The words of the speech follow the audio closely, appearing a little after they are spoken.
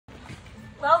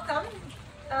Welcome,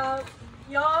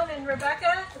 Yyan and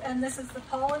Rebecca, and this is the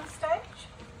pollen stage.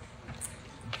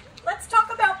 Let's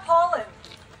talk about pollen.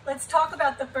 Let's talk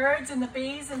about the birds and the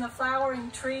bees and the flowering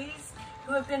trees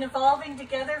who have been evolving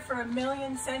together for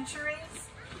 1,000,000 centuries.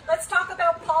 Let's talk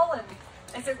about pollen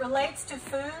as it relates to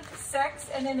food, sex,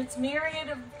 and in its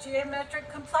myriad of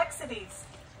geometric complexities.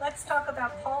 Let's talk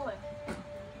about pollen.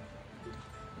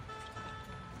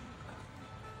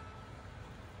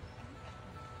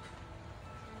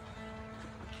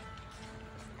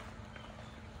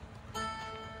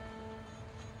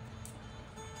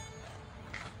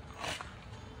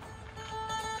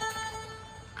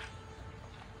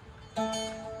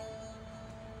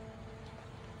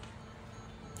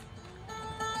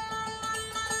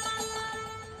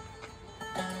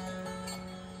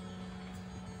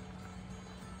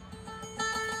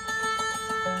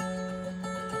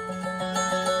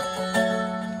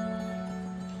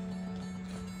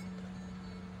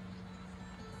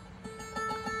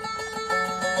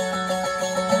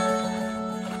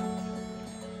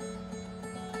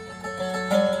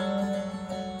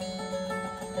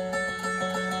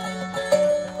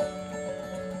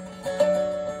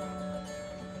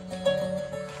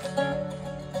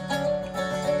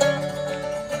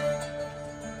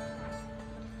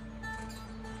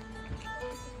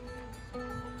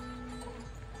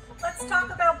 Let's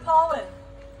talk about pollen.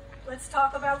 Let's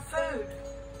talk about food.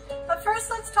 But first,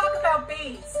 let's talk about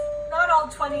bees. Not all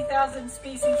 20,000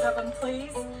 species of them,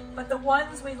 please, but the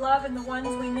ones we love and the ones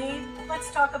we need.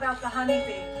 Let's talk about the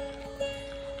honeybee.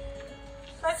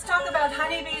 Let's talk about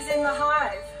honeybees in the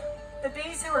hive. The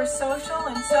bees who are social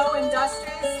and so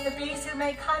industrious, the bees who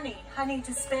make honey, honey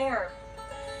to spare.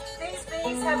 These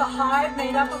bees have a hive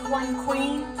made up of one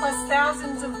queen plus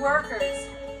thousands of workers.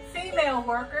 Female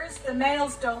workers, the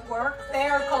males don't work. They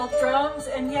are called drones,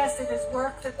 and yes, it is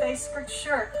work that they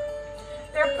shirk.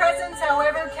 Their presence,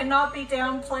 however, cannot be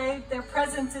downplayed. Their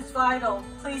presence is vital.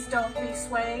 Please don't be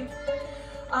swayed.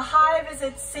 A hive as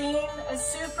it's seen, a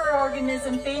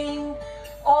superorganism being,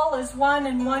 all is one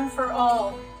and one for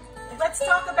all. Let's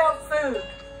talk about food.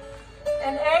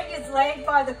 An egg is laid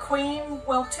by the queen,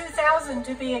 well, 2,000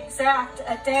 to be exact,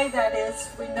 a day that is,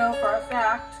 we know for a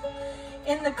fact.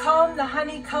 In the comb, the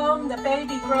honeycomb, the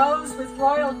baby grows with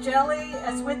royal jelly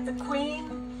as with the queen,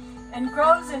 and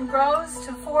grows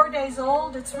to 4 days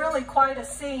old. It's really quite a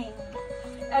scene.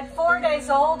 At 4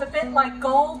 days old, a bit like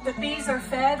gold, the bees are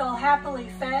fed, all happily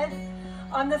fed,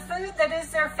 on the food that is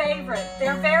their favorite,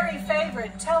 their very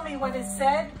favorite. Tell me what is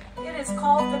said. It is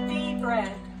called the bee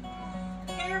bread.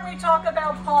 Here we talk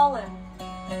about pollen.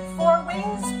 4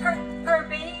 wings per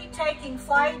bee taking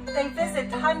flight, they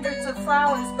visit hundreds of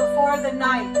flowers before the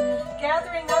night,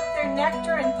 gathering up their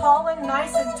nectar and pollen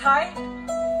nice and tight.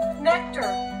 Nectar,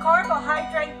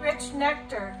 carbohydrate-rich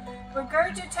nectar,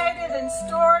 regurgitated and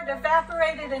stored,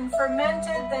 evaporated and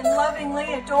fermented, then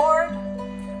lovingly adored.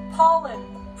 Pollen,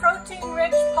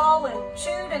 protein-rich pollen,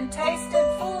 chewed and tasted,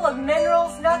 full of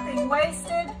minerals, nothing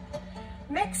wasted.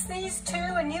 Mix these two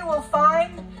and you will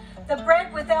find the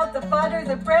bread without the butter,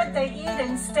 the bread they eat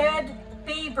instead,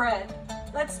 bee bread.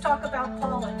 Let's talk about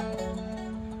pollen.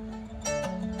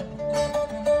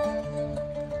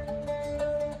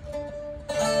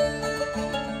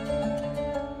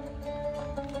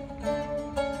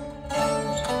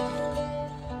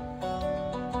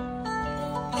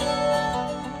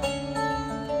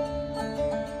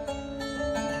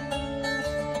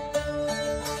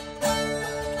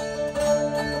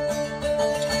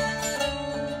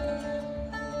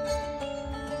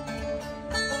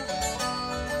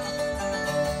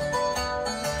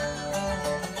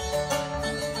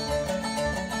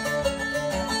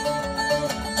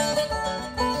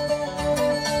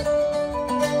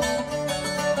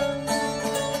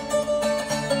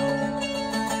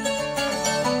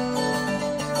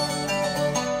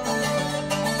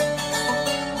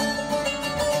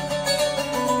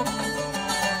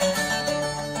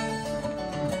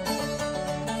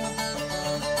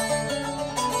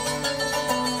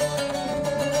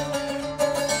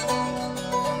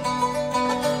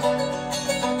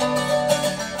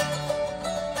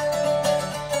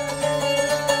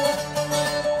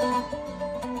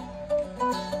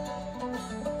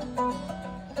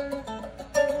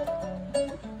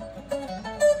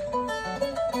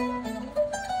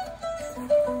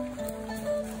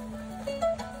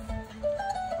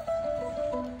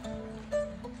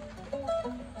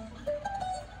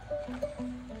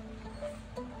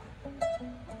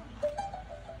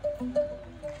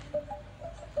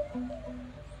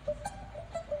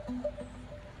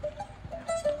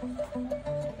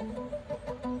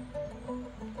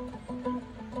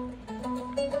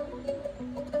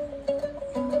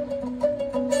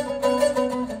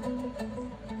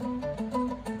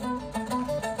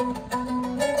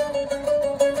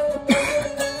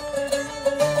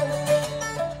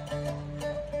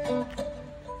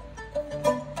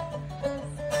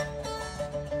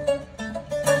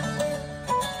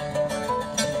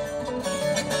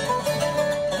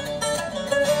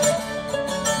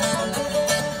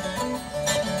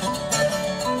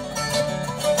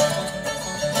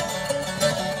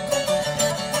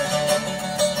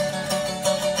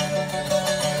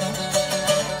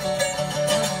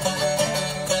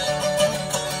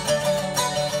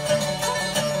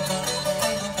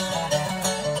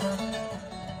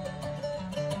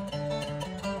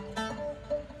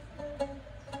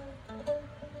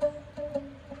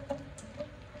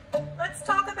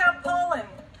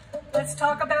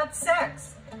 talk about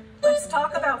sex. Let's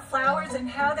talk about flowers and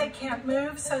how they can't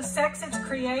move, so sex is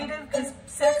creative, because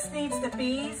sex needs the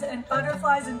bees and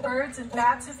butterflies and birds and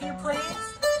bats, if you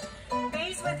please.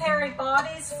 Bees with hairy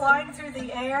bodies flying through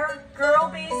the air, girl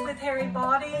bees with hairy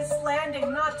bodies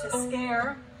landing not to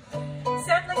scare.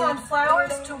 Settling on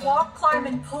flowers to walk, climb,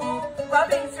 and pull,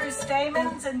 rubbing through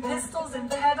stamens and pistils and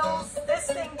petals, this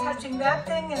thing touching that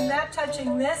thing and that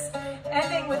touching this,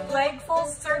 ending with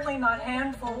legfuls, certainly not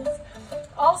handfuls.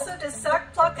 Also to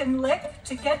suck, pluck, and lick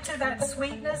to get to that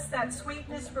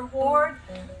sweetness reward.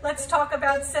 Let's talk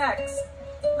about sex.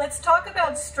 Let's talk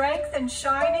about strength and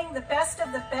shining, the best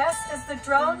of the best, as the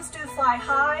drones do fly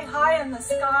high, high in the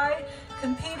sky,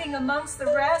 competing amongst the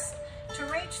rest, to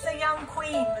reach the young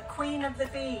queen, the queen of the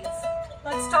bees.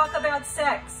 Let's talk about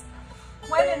sex.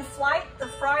 When in flight, the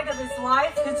fright of his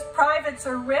life, his privates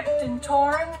are ripped and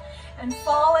torn, and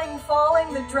falling,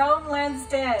 falling, the drone lands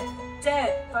dead,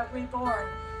 dead but reborn.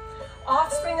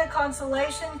 Offspring a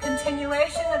consolation,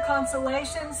 continuation a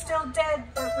consolation, still dead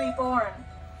but reborn.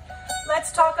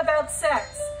 Let's talk about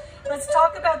sex. Let's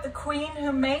talk about the queen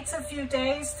who mates a few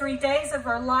days, 3 days of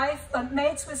her life, but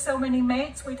mates with so many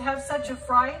mates we'd have such a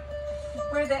fright.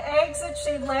 Where the eggs that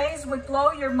she lays would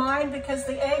blow your mind, because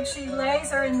the eggs she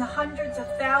lays are in the hundreds of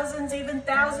thousands, even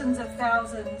thousands of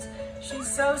thousands. She's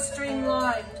so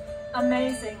streamlined,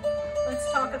 amazing.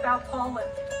 Let's talk about pollen.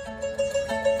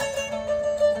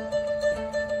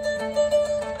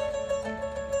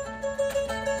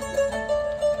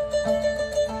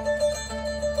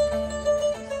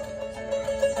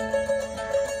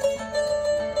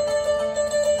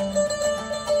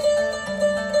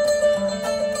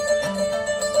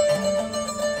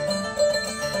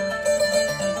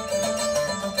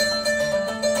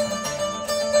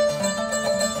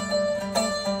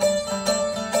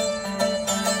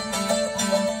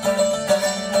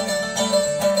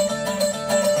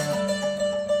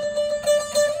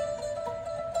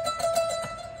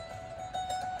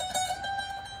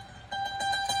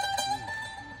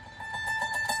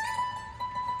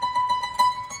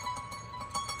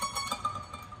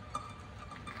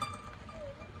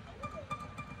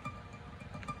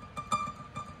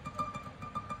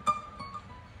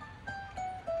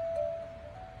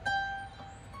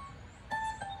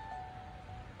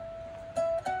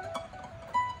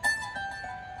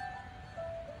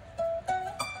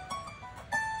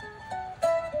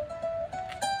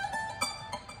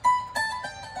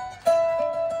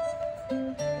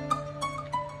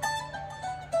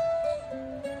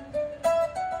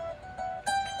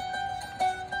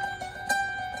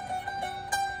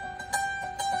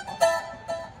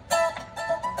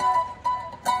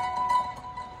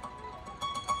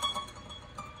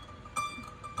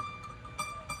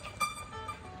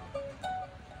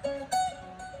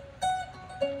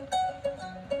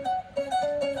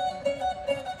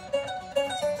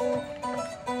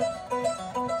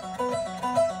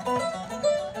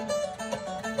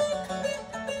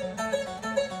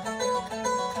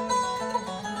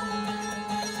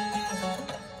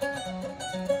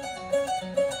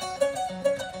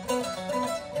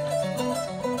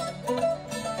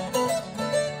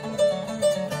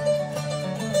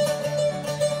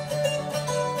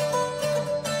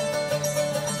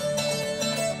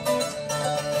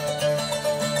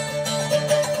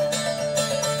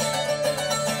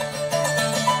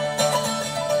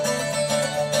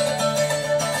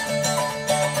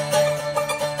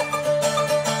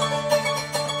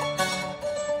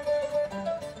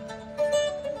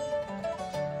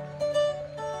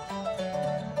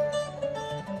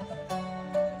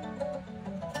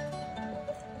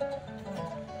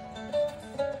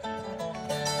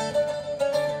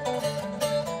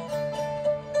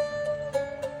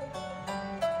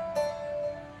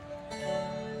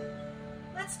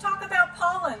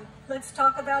 Let's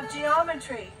talk about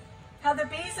geometry. How the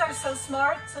bees are so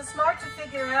smart to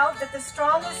figure out that the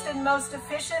strongest and most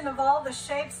efficient of all the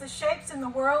shapes in the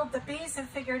world, the bees have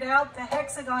figured out the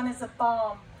hexagon is a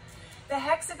bomb. The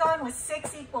hexagon with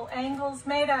 6 equal angles,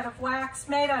 made out of wax,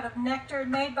 made out of nectar,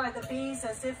 made by the bees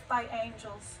as if by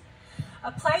angels.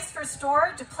 A place for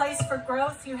storage, a place for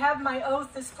growth. You have my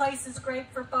oath, this place is great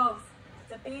for both.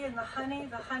 The bee and the honey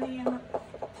and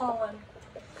the pollen.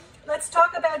 Let's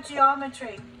talk about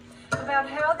geometry. About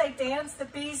how they dance, the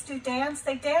bees do dance.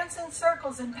 They dance in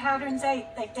circles in patterns 8.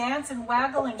 They dance and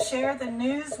waggle and share the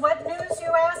news. What news, you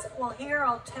ask? Well, here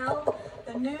I'll tell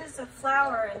the news of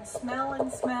flower and smell and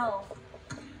smell.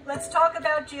 Let's talk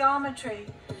about geometry.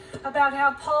 about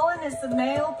how pollen is the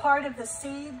male part of the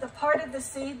seed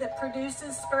that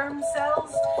produces sperm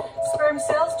cells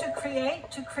to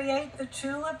create the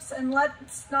tulips, and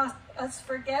let's not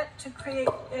forget to create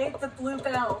the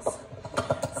bluebells.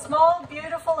 Small,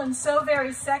 beautiful, and so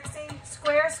very sexy,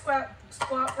 square,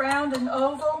 squat, round, and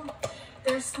oval.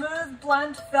 They're smooth,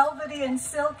 blunt, velvety, and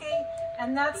silky,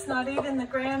 and that's not even the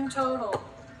grand total.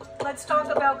 Let's talk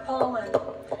about pollen,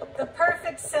 the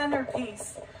perfect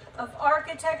centerpiece of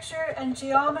architecture and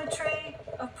geometry,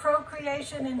 of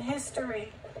procreation and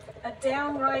history, a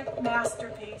downright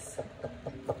masterpiece.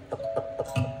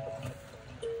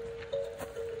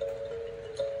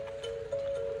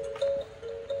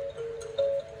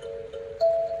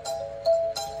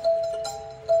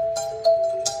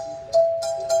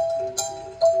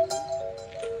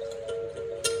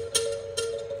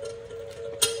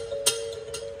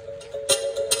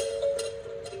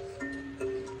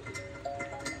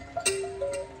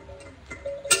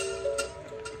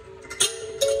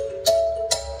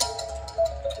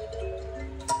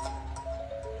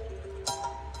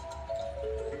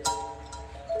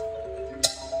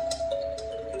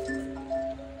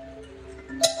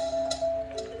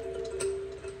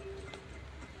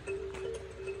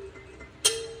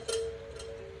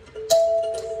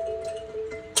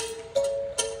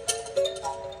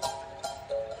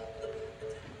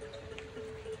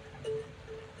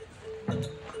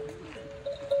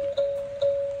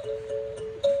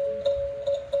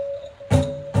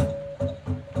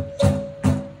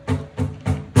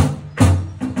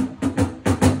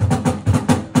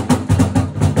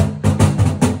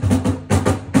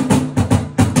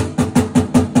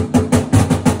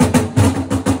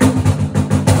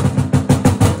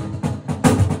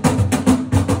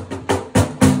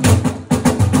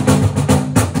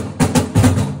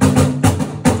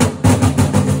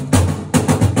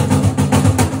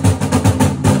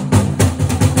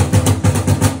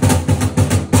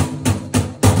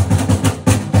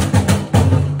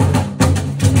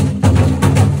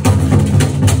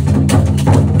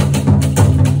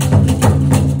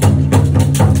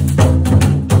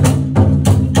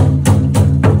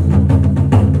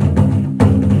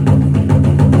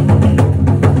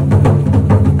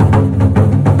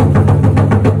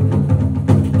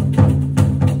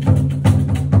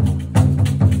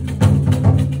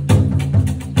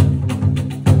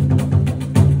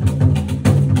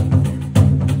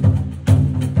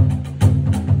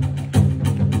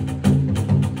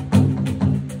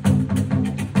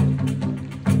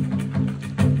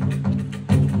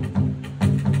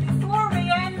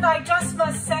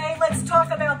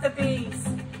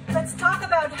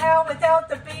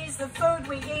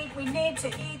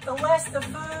 The less the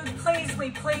food, please we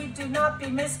plead, do not be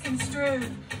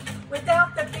misconstrued.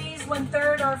 Without the bees,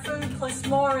 1/3 our food plus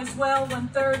more as well,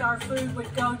 1/3 our food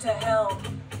would go to hell.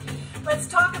 Let's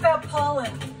talk about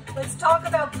pollen. Let's talk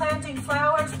about planting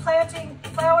flowers, planting